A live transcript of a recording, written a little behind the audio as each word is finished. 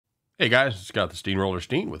Hey guys, it's Scott the Steamroller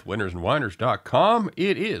Steehn with winnersandwhiners.com.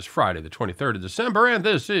 It is Friday the 23rd of December, and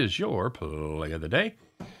this is your play of the day.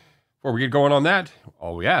 Before we get going on that,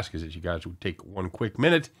 all we ask is that you guys would take one quick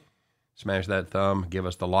minute, smash that thumb, give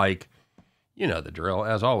us the like. You know the drill.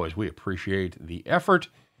 As always, we appreciate the effort.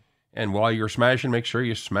 And while you're smashing, make sure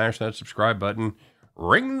you smash that subscribe button,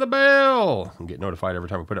 ring the bell, and get notified every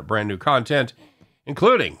time we put up brand new content,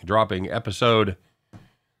 including dropping episode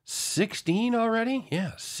 16 already?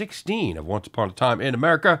 Yeah, 16 of Once Upon a Time in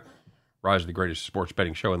America. Rise of the greatest sports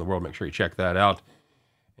betting show in the world. Make sure you check that out.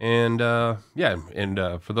 And,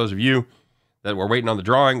 for those of you that were waiting on the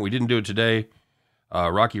drawing, we didn't do it today.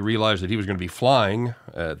 Rocky realized that he was going to be flying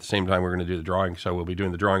at the same time we're going to do the drawing, so we'll be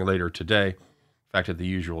doing the drawing later today. In fact, at the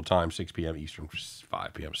usual time, 6 p.m. Eastern,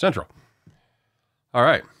 5 p.m. Central. All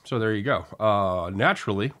right, so there you go.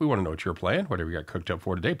 Naturally, we want to know what you're playing, whatever you got cooked up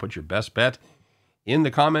for today. Put your best bet in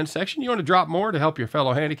the comments section. You want to drop more to help your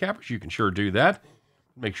fellow handicappers? You can sure do that.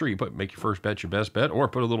 Make sure you make your first bet your best bet, or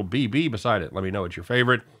put a little BB beside it. Let me know what's your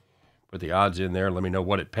favorite. Put the odds in there. Let me know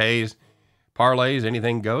what it pays. Parlays,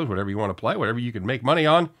 anything goes. Whatever you want to play, whatever you can make money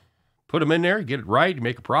on, put them in there. You get it right. You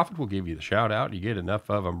make a profit. We'll give you the shout out. You get enough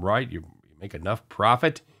of them right. You make enough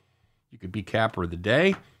profit. You could be capper of the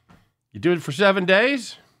day. You do it for 7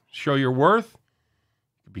 days. Show your worth.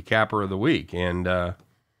 You could be capper of the week. And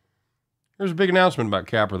there's a big announcement about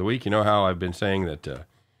capper of the week. You know how I've been saying that going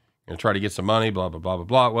to try to get some money, blah, blah, blah, blah,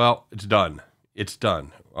 blah. Well, it's done. It's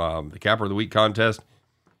done. The capper of the week contest,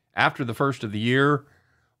 after the first of the year,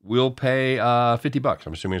 will pay $50.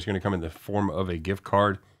 I'm assuming it's going to come in the form of a gift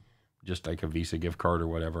card, just like a Visa gift card or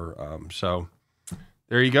whatever. So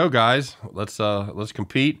there you go, guys. Let's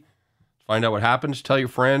compete. Find out what happens. Tell your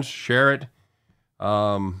friends. Share it.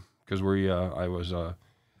 Because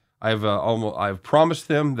I've promised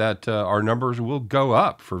them that our numbers will go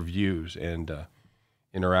up for views and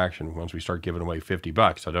interaction once we start giving away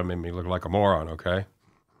 $50. So don't make me look like a moron, okay?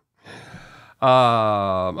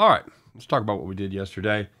 All right, let's talk about what we did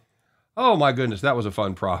yesterday. Oh my goodness, that was a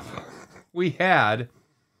fun prop. We had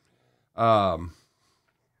Zonovan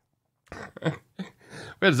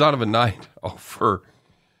Knight for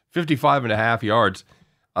 55.5 yards.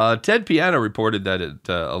 Ted Piano reported that at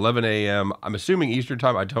 11 a.m., I'm assuming Eastern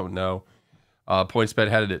time, I don't know, PointsBet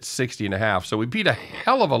had it at 60.5. So we beat a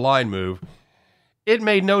hell of a line move. It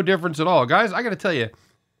made no difference at all. Guys, I got to tell you,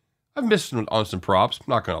 I've missed on some props, I'm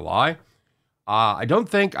not going to lie. I don't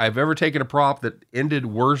think I've ever taken a prop that ended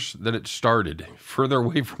worse than it started, further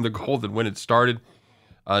away from the goal than when it started.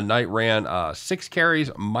 Knight ran 6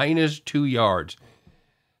 carries, minus 2 yards.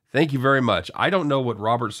 Thank you very much. I don't know what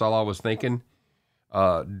Robert Saleh was thinking.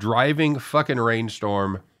 Driving fucking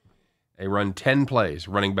rainstorm. They run 10 plays.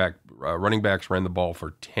 Running backs ran the ball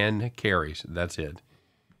for 10 carries. That's it.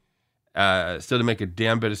 Still to make a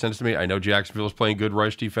damn bit of sense to me. I know Jacksonville is playing good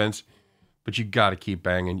rush defense, but you got to keep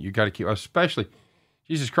banging. You got to keep, especially,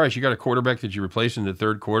 Jesus Christ, you got a quarterback that you replaced in the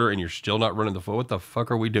third quarter and you're still not running the foot. What the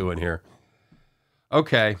fuck are we doing here?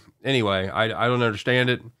 Okay. Anyway, I don't understand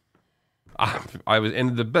it. I was,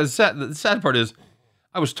 and the sad part is,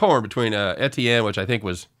 I was torn between Etienne, which I think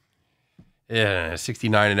was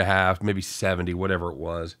 69.5, maybe 70, whatever it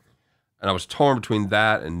was. And I was torn between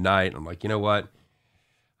that and Knight. I'm like, you know what?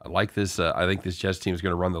 I like this. I think this Jets team is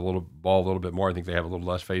going to run the ball a little bit more. I think they have a little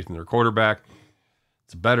less faith in their quarterback.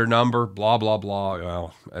 It's a better number, blah, blah, blah.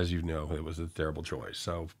 Well, as you know, it was a terrible choice.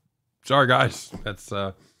 So, sorry, guys. That's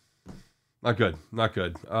not good. Not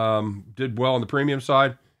good. Did well on the premium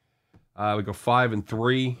side. We go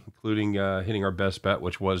 5-3, including hitting our best bet,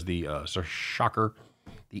 which was the shocker,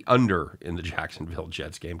 the under in the Jacksonville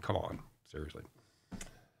Jets game. Come on, seriously.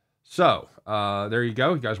 So there you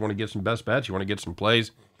go. You guys want to get some best bets? You want to get some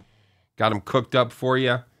plays? Got them cooked up for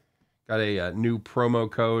you. Got a new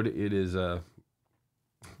promo code. It is well,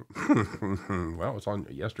 it's on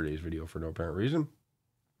yesterday's video for no apparent reason.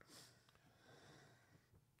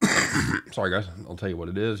 Sorry, guys. I'll tell you what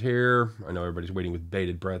it is here. I know everybody's waiting with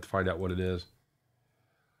bated breath to find out what it is.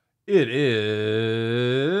 It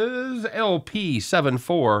is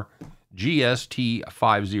LP74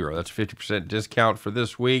 GST50. That's a 50% discount for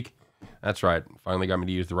this week. That's right. Finally got me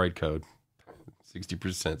to use the right code.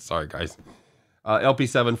 60%. Sorry, guys.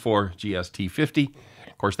 LP74 GST50.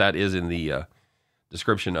 Of course, that is in the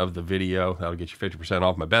description of the video. That'll get you 50%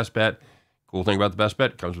 off my best bet. Cool thing about the best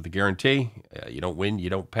bet, comes with a guarantee. You don't win, you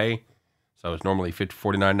don't pay. So it's normally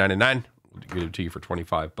 $49.99. We'll give it to you for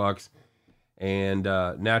 $25. And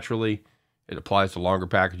naturally, it applies to longer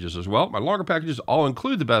packages as well. My longer packages all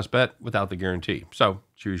include the best bet without the guarantee. So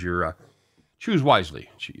choose wisely,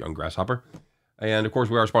 young grasshopper. And, of course,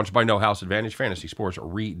 we are sponsored by No House Advantage, Fantasy Sports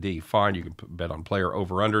Redefined. You can bet on player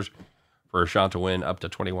over-unders for a shot to win up to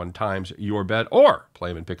 21 times your bet, or play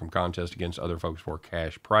them in pick 'em contest against other folks for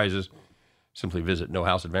cash prizes. Simply visit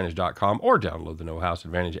nohouseadvantage.com or download the No House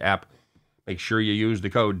Advantage app. Make sure you use the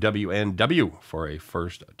code WNW for a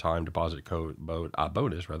first-time deposit bonus,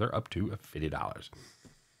 up to $50.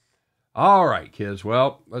 All right, kids.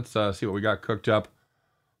 Well, let's see what we got cooked up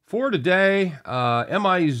for today.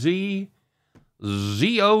 MIZZOU,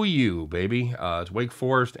 baby. It's Wake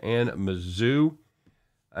Forest and Mizzou.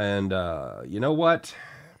 And you know what?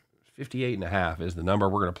 58.5 is the number.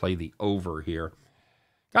 We're going to play the over here.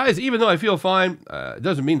 Guys, even though I feel fine, it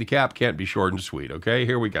doesn't mean the cap can't be short and sweet, okay?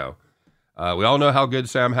 Here we go. We all know how good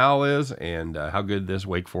Sam Howell is and how good this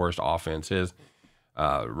Wake Forest offense is.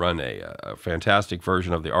 Run a fantastic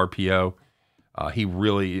version of the RPO. We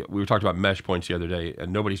were talking about mesh points the other day,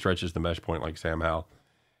 and nobody stretches the mesh point like Sam Howell.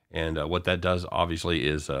 And what that does, obviously,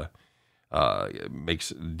 is makes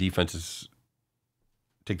defenses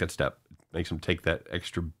take that step, makes them take that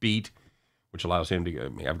extra beat, which allows him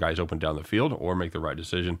to have guys open down the field or make the right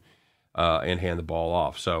decision and hand the ball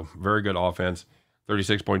off. So very good offense,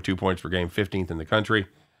 36.2 points per game, 15th in the country.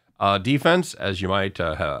 Defense, as you might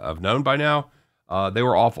have known by now, they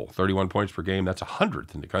were awful, 31 points per game. That's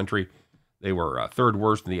 100th in the country. They were third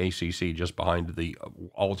worst in the ACC, just behind the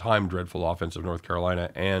all-time dreadful offense of North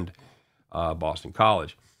Carolina and Boston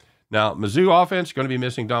College. Now, Mizzou offense going to be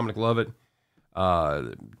missing Dominic Lovett,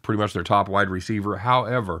 pretty much their top wide receiver.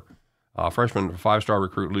 However, freshman five-star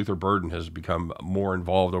recruit Luther Burden has become more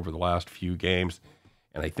involved over the last few games,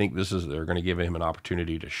 and I think they're going to give him an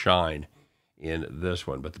opportunity to shine in this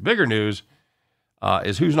one. But the bigger news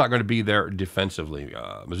is who's not going to be there defensively.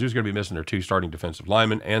 Mizzou's going to be missing their two starting defensive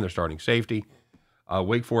linemen and their starting safety.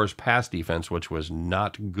 Wake Forest pass defense, which was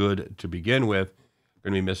not good to begin with,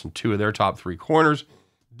 going to be missing two of their top three corners.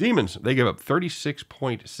 Demons, they give up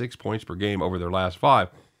 36.6 points per game over their last five.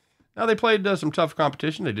 Now, they played some tough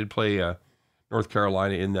competition. They did play North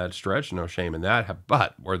Carolina in that stretch. No shame in that.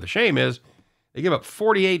 But where the shame is, they give up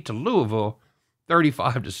 48 to Louisville,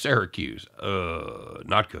 35 to Syracuse.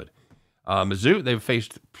 Not good. Mizzou, they've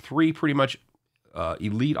faced three pretty much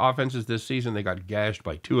elite offenses this season. They got gashed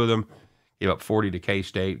by two of them. Gave up 40 to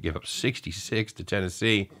K-State. Gave up 66 to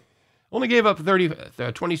Tennessee. Only gave up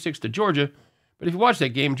 26 to Georgia. But if you watch that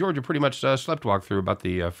game, Georgia pretty much sleptwalked through about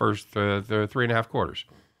the first 3.5 quarters.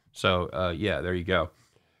 So, yeah, there you go.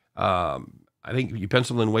 I think you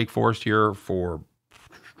pencil in Wake Forest here for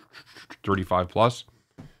 35 plus.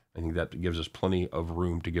 I think that gives us plenty of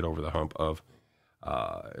room to get over the hump of,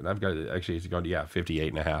 and I've got, actually, it's going to,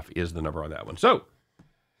 58.5 is the number on that one. So,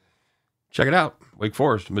 check it out. Wake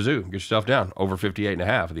Forest, Mizzou, get your stuff down. Over 58.5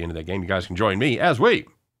 at the end of that game. You guys can join me as we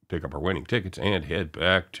pick up our winning tickets and head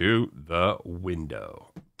back to the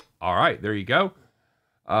window. All right, there you go.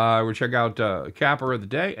 We'll check out Capper of the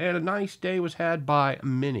day, and a nice day was had by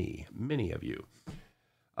many, many of you.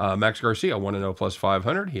 Max Garcia, 1-0 plus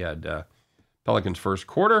 500. He had Pelicans first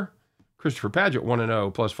quarter. Christopher Padgett,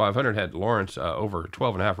 1-0 plus 500. Had Lawrence over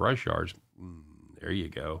 12.5 rush yards. There you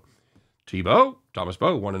go. Thomas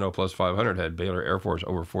Bowe, 1-0 plus 500. Had Baylor Air Force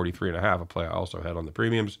over 43.5. A play I also had on the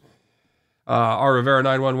premiums. R. Rivera,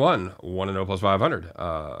 911, 1-0 plus 500.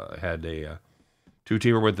 Had a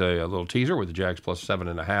two-teamer with a little teaser with the Jags plus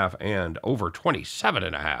 7.5 and over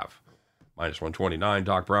 27.5. Minus 129.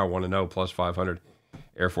 Doc Brown, 1-0 plus 500.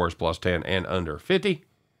 Air Force plus 10 and under 50.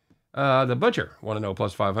 The Butcher, 1-0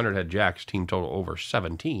 plus 500. Had Jags team total over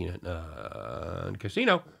 17. And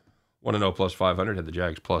Casino, 1-0 plus 500. Had the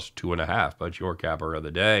Jags plus 2.5. But your capper of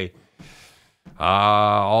the day.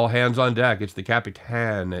 All hands on deck. It's the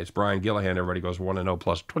Capitan. It's Brian Gillihan. Everybody goes 1-0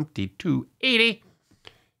 plus 2280.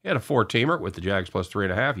 He had a four-teamer with the Jags plus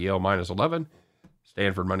 3.5. Yale minus 11.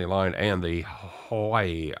 Stanford money line and the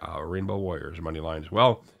Hawaii Rainbow Warriors money line as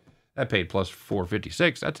well. That paid plus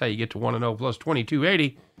 456. That's how you get to 1-0 plus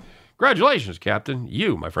 2280. Congratulations, Captain.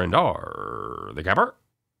 You, my friend, are the capper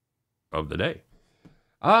of the day.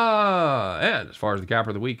 And as far as the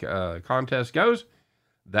capper of the week contest goes,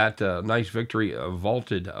 that nice victory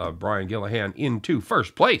vaulted Brian Gillihan into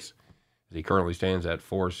first place, as he currently stands at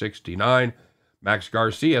 469. Max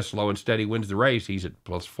Garcia, slow and steady, wins the race. He's at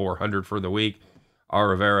plus 400 for the week. R.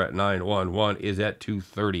 Rivera at 911 is at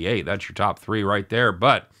 238. That's your top three right there.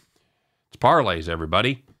 But it's parlays,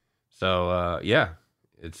 everybody. So,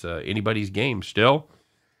 it's anybody's game still.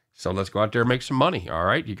 So let's go out there and make some money. All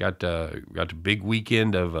right, you got the big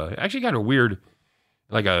weekend of actually got a weird,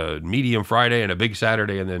 like a medium Friday and a big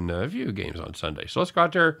Saturday, and then a few games on Sunday. So let's go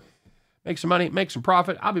out there, make some money, make some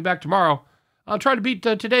profit. I'll be back tomorrow. I'll try to beat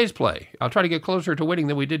today's play. I'll try to get closer to winning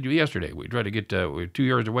than we did yesterday. We tried to get we're 2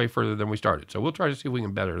 yards away further than we started. So we'll try to see if we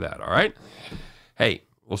can better that. All right. Hey,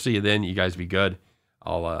 we'll see you then. You guys be good.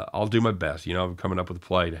 I'll do my best. You know, I'm coming up with a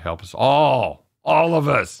play to help us all of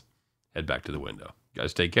us head back to the window. You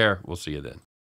guys take care. We'll see you then.